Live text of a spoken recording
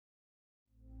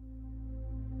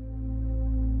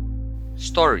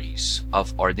Stories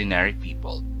of Ordinary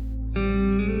People.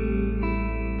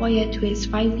 Wyatt, who is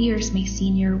 5 years my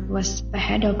senior, was the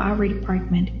head of our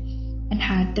department and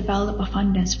had developed a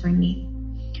fondness for me.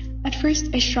 At first,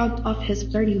 I shrugged off his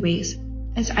flirty ways,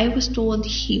 as I was told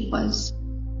he was,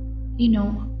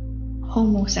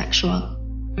 homosexual.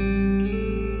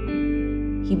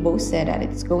 He boasted that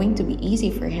it's going to be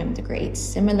easy for him to create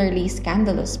similarly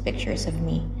scandalous pictures of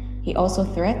me. He also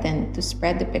threatened to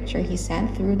spread the picture he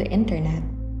sent through the internet.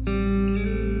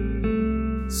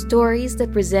 Stories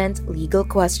that present legal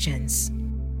questions.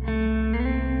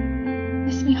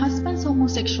 Is my husband's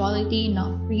homosexuality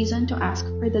enough reason to ask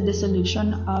for the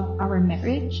dissolution of our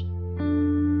marriage?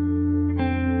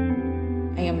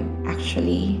 I am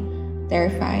actually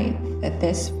terrified that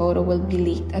this photo will be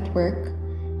leaked at work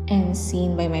and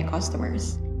seen by my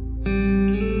customers.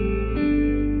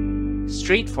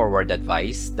 Straightforward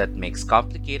advice that makes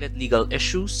complicated legal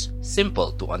issues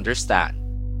simple to understand.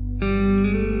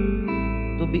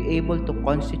 To be able to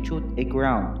constitute a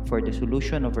ground for the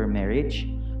dissolution of her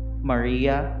marriage,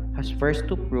 Maria has first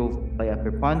to prove by a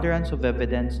preponderance of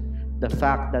evidence the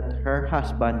fact that her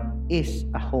husband is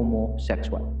a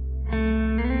homosexual.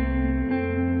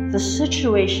 The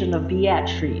situation of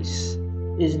Beatrice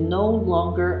is no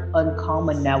longer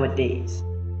uncommon nowadays.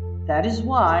 That is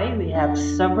why we have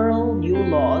several new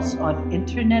laws on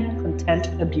internet content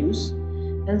abuse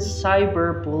and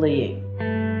cyberbullying.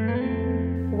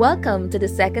 Welcome to the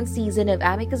second season of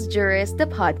Amicus Juris, the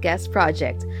podcast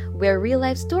project, where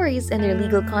real-life stories and their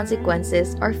legal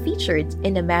consequences are featured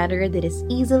in a manner that is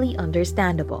easily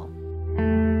understandable.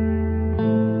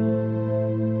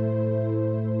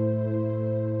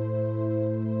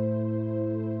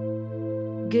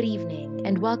 Good evening,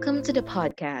 and welcome to the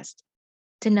podcast.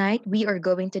 Tonight, we are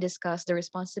going to discuss the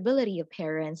responsibility of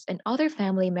parents and other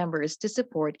family members to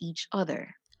support each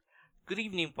other. Good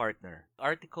evening, partner.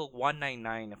 Article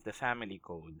 199 of the Family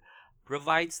Code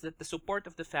provides that the support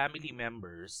of the family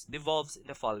members devolves in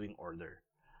the following order.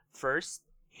 First,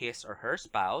 his or her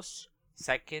spouse.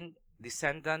 Second,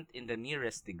 descendant in the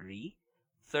nearest degree.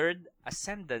 Third,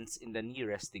 ascendants in the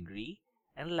nearest degree.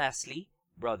 And lastly,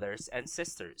 brothers and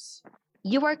sisters.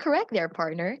 You are correct there,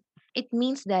 partner. It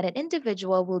means that an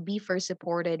individual will be first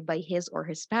supported by his or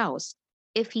her spouse.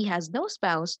 If he has no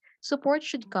spouse, support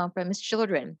should come from his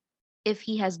children. If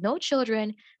he has no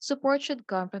children, support should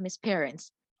come from his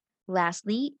parents.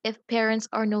 Lastly, if parents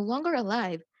are no longer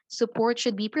alive, support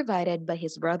should be provided by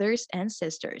his brothers and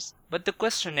sisters. But the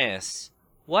question is,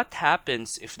 what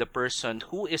happens if the person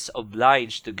who is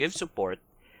obliged to give support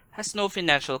has no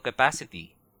financial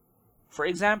capacity? For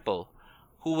example,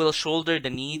 who will shoulder the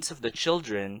needs of the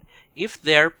children if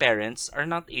their parents are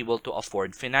not able to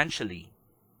afford financially?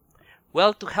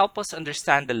 Well, to help us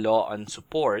understand the law on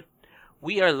support,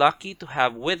 we are lucky to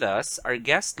have with us our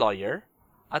guest lawyer,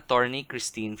 Attorney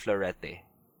Christine Florete.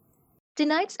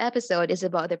 Tonight's episode is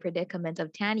about the predicament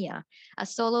of Tanya, a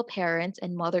solo parent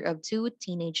and mother of 2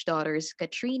 teenage daughters,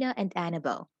 Katrina and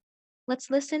Annabelle.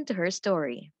 Let's listen to her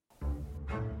story.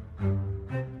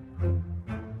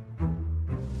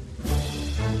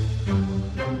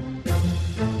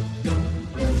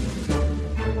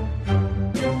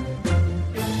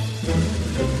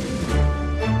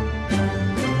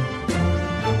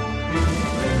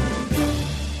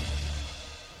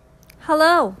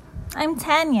 Hello, I'm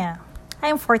Tanya.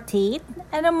 I'm 48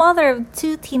 and a mother of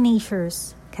 2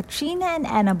 teenagers, Katrina and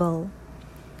Annabelle.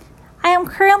 I am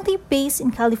currently based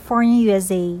in California,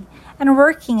 USA, and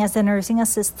working as a nursing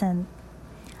assistant.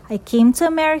 I came to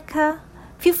America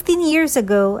 15 years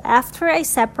ago after I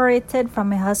separated from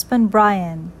my husband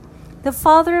Brian, the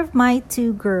father of my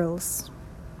 2 girls.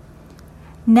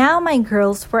 Now my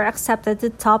girls were accepted to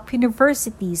top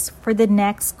universities for the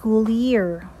next school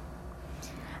year.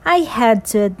 I had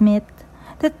to admit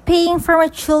that paying for my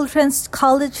children's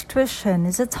college tuition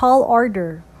is a tall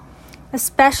order,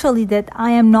 especially that I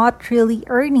am not really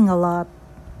earning a lot.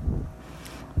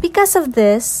 Because of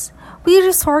this, we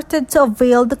resorted to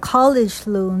avail the college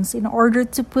loans in order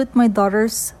to put my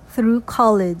daughters through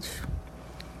college.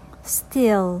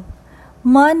 Still,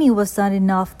 money was not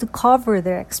enough to cover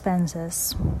their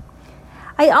expenses.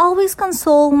 I always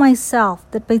console myself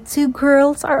that my 2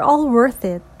 girls are all worth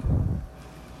it.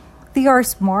 They are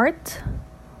smart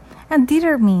and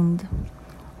determined.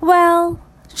 Well,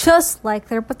 just like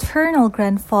their paternal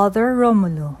grandfather,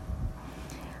 Romulo,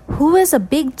 who is a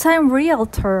big-time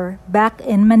realtor back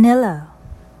in Manila.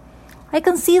 I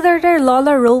consider their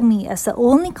Lola Romy as the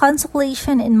only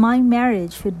consolation in my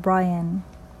marriage with Brian.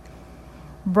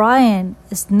 Brian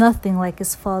is nothing like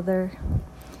his father.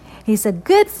 He's a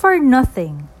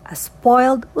good-for-nothing, a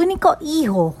spoiled único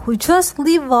hijo who just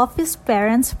lived off his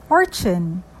parents'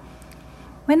 fortune.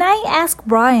 When I asked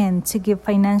Brian to give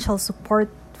financial support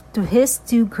to his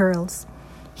two girls,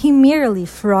 he merely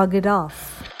shrugged it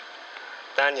off.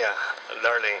 Tanya,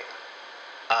 darling,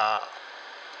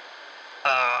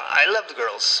 I love the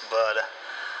girls, but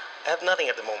I have nothing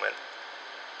at the moment.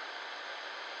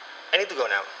 I need to go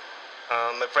now.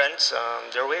 My friends,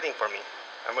 they're waiting for me.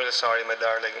 I'm really sorry, my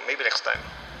darling. Maybe next time.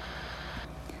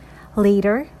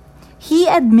 Later, he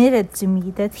admitted to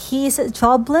me that he is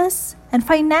jobless and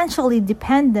financially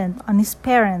dependent on his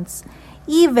parents,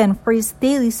 even for his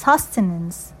daily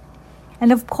sustenance,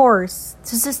 and of course,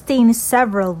 to sustain his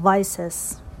several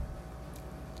vices.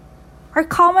 Our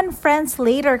common friends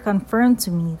later confirmed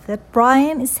to me that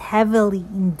Brian is heavily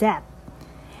in debt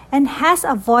and has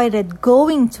avoided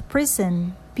going to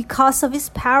prison because of his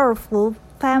powerful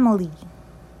family.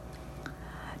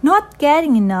 Not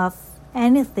getting enough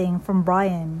anything from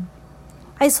Brian,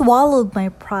 I swallowed my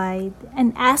pride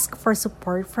and asked for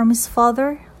support from his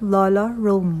father, Lola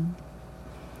Romy.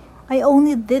 I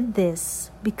only did this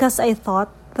because I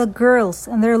thought the girls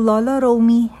and their Lola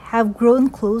Romy have grown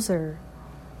closer.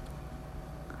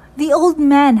 The old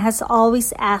man has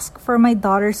always asked for my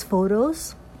daughter's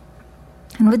photos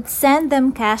and would send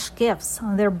them cash gifts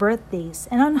on their birthdays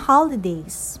and on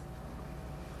holidays.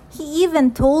 He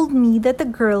even told me that the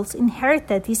girls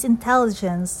inherited his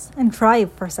intelligence and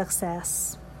drive for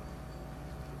success.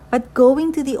 But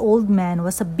going to the old man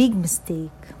was a big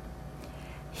mistake.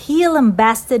 He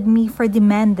lambasted me for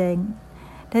demanding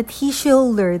that he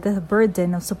shoulder the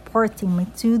burden of supporting my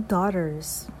two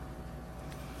daughters.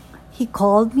 He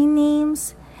called me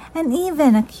names and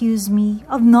even accused me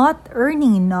of not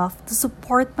earning enough to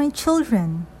support my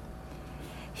children.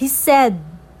 He said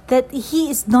that he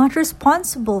is not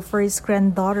responsible for his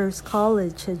granddaughter's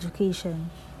college education.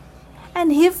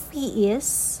 And if he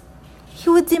is, he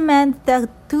would demand that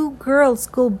two girls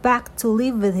go back to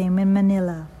live with him in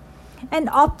Manila and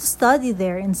opt to study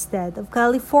there instead of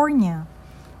California,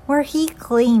 where he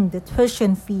claimed the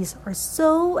tuition fees are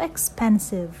so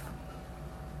expensive.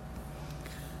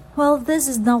 Well, this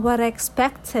is not what I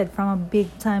expected from a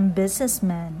big-time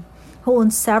businessman who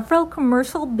owns several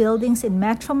commercial buildings in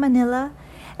Metro Manila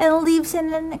and lives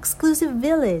in an exclusive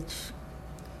village.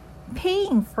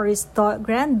 Paying for his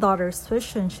granddaughter's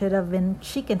tuition should have been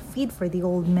chicken feed for the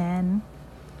old man.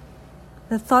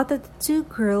 The thought that the two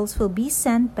girls will be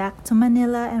sent back to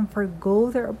Manila and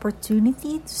forgo their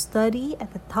opportunity to study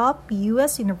at the top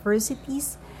U.S.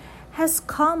 universities has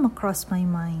come across my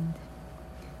mind.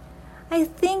 I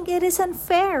think it is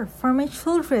unfair for my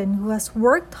children who has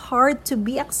worked hard to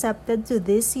be accepted to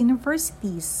these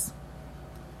universities.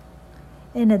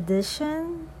 In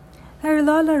addition, our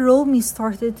Lola Romy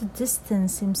started to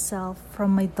distance himself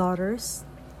from my daughters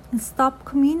and stop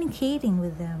communicating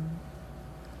with them.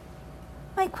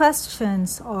 My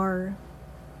questions are,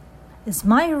 is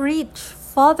my rich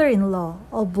father-in-law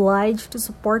obliged to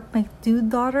support my two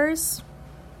daughters?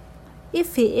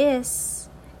 If he is,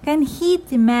 can he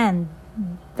demand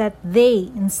that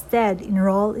they instead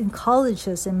enroll in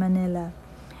colleges in Manila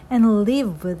and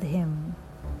live with him?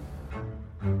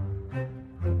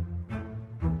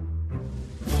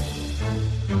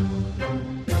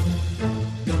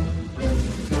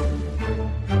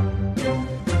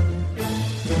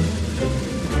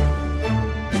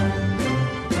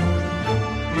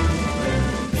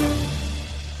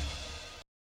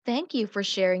 Thank you for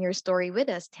sharing your story with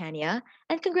us, Tanya,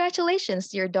 and congratulations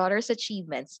to your daughter's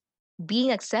achievements.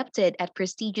 Being accepted at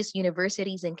prestigious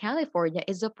universities in California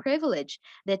is a privilege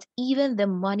that even the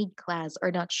moneyed class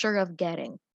are not sure of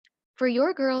getting. For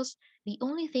your girls, the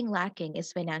only thing lacking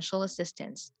is financial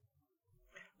assistance.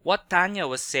 What Tanya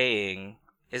was saying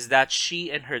is that she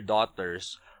and her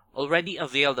daughters already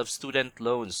availed of student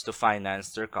loans to finance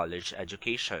their college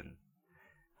education.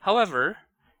 However,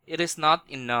 it is not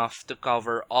enough to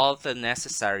cover all the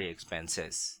necessary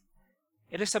expenses.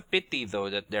 It is a pity, though,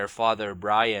 that their father,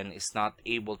 Brian, is not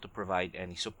able to provide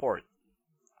any support.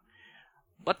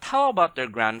 But how about their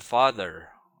grandfather,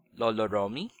 Lolo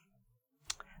Romy?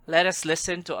 Let us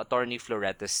listen to Attorney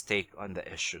Florete's take on the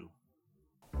issue.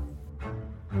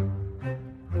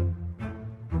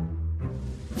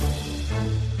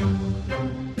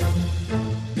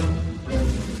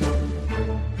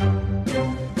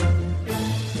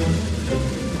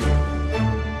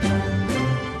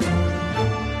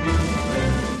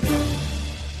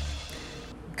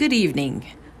 Good evening,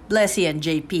 Blessy and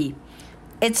JP.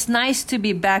 It's nice to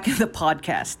be back in the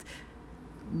podcast.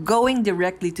 Going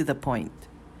directly to the point,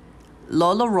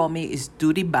 Lolo Romy is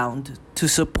duty-bound to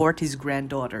support his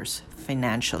granddaughters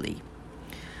financially.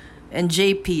 And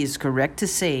JP is correct to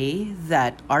say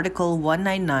that Article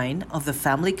 199 of the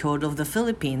Family Code of the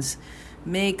Philippines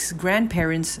makes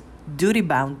grandparents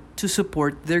duty-bound to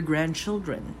support their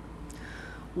grandchildren.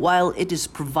 While it is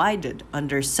provided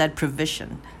under said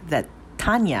provision that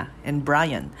Tanya and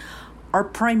Brian are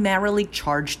primarily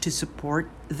charged to support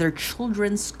their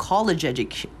children's college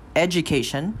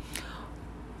education,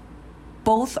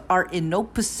 both are in no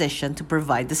position to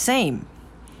provide the same.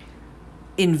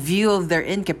 In view of their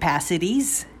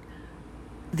incapacities,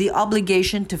 the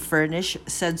obligation to furnish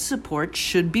said support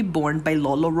should be borne by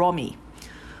Lolo Romy.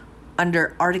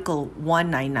 Under Article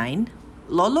 199,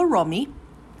 Lolo Romy,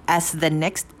 as the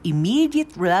next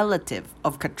immediate relative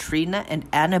of Katrina and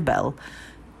Annabelle,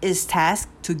 is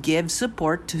tasked to give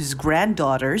support to his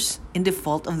granddaughters in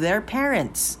default of their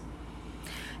parents.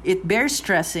 It bears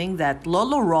stressing that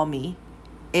Lolo Romy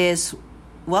is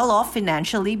well off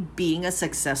financially, being a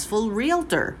successful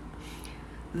realtor.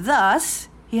 Thus,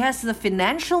 he has the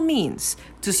financial means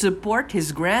to support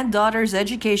his granddaughter's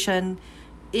education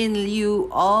in lieu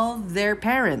of their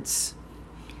parents.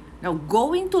 Now,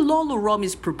 going to Lolo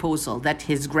Romy's proposal that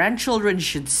his grandchildren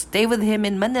should stay with him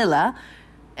in Manila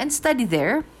and study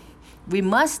there, we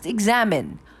must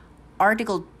examine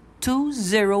Article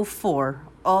 204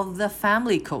 of the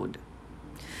Family Code.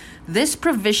 This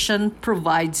provision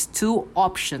provides two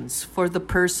options for the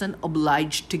person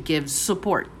obliged to give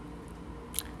support.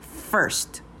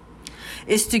 First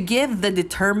is to give the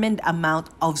determined amount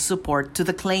of support to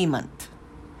the claimant.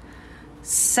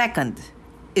 Second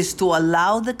is to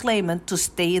allow the claimant to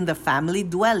stay in the family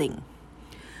dwelling.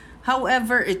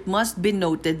 However, it must be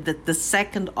noted that the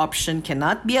second option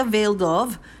cannot be availed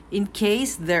of in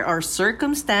case there are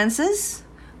circumstances,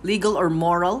 legal or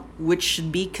moral, which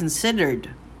should be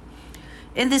considered.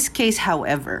 In this case,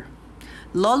 however,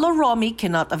 Lolo Romy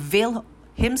cannot avail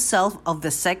himself of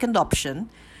the second option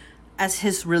as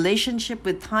his relationship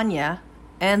with Tanya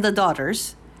and the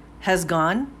daughters has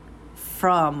gone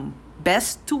from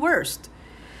best to worst.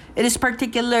 It is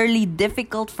particularly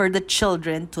difficult for the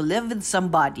children to live with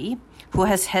somebody who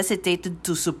has hesitated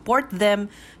to support them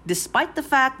despite the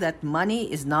fact that money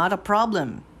is not a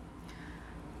problem.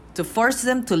 To force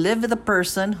them to live with a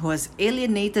person who has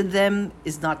alienated them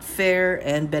is not fair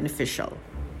and beneficial.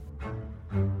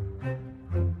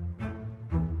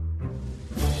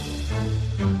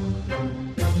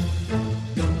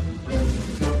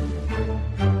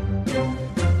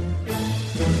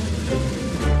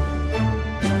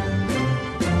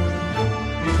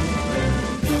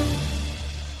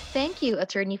 Thank you,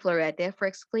 Attorney Florete, for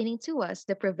explaining to us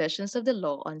the provisions of the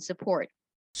law on support.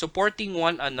 Supporting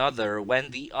one another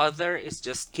when the other is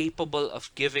just capable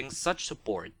of giving such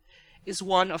support is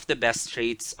one of the best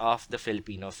traits of the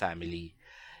Filipino family.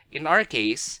 In our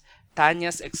case,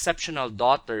 Tanya's exceptional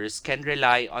daughters can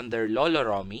rely on their Lolo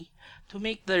Romy to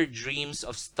make their dreams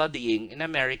of studying in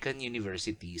American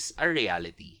universities a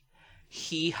reality.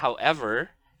 He, however,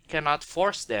 cannot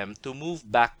force them to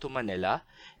move back to Manila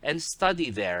and study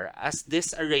there as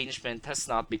this arrangement has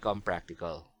not become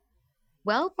practical.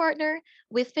 Well, partner,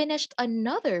 we finished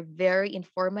another very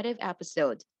informative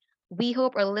episode. We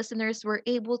hope our listeners were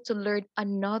able to learn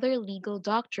another legal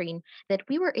doctrine that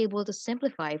we were able to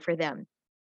simplify for them.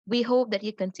 We hope that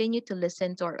you continue to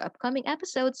listen to our upcoming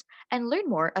episodes and learn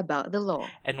more about the law.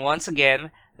 And once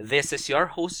again, this is your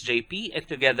host JP, and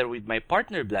together with my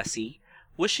partner Blessy,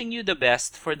 wishing you the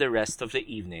best for the rest of the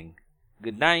evening.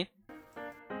 Good night.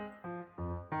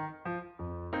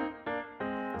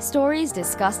 Stories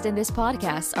discussed in this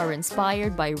podcast are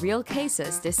inspired by real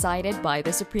cases decided by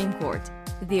the Supreme Court.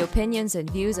 The opinions and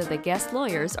views of the guest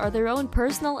lawyers are their own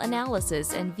personal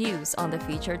analysis and views on the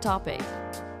featured topic.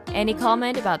 Any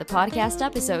comment about the podcast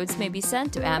episodes may be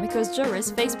sent to Amicus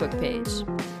Juris Facebook page.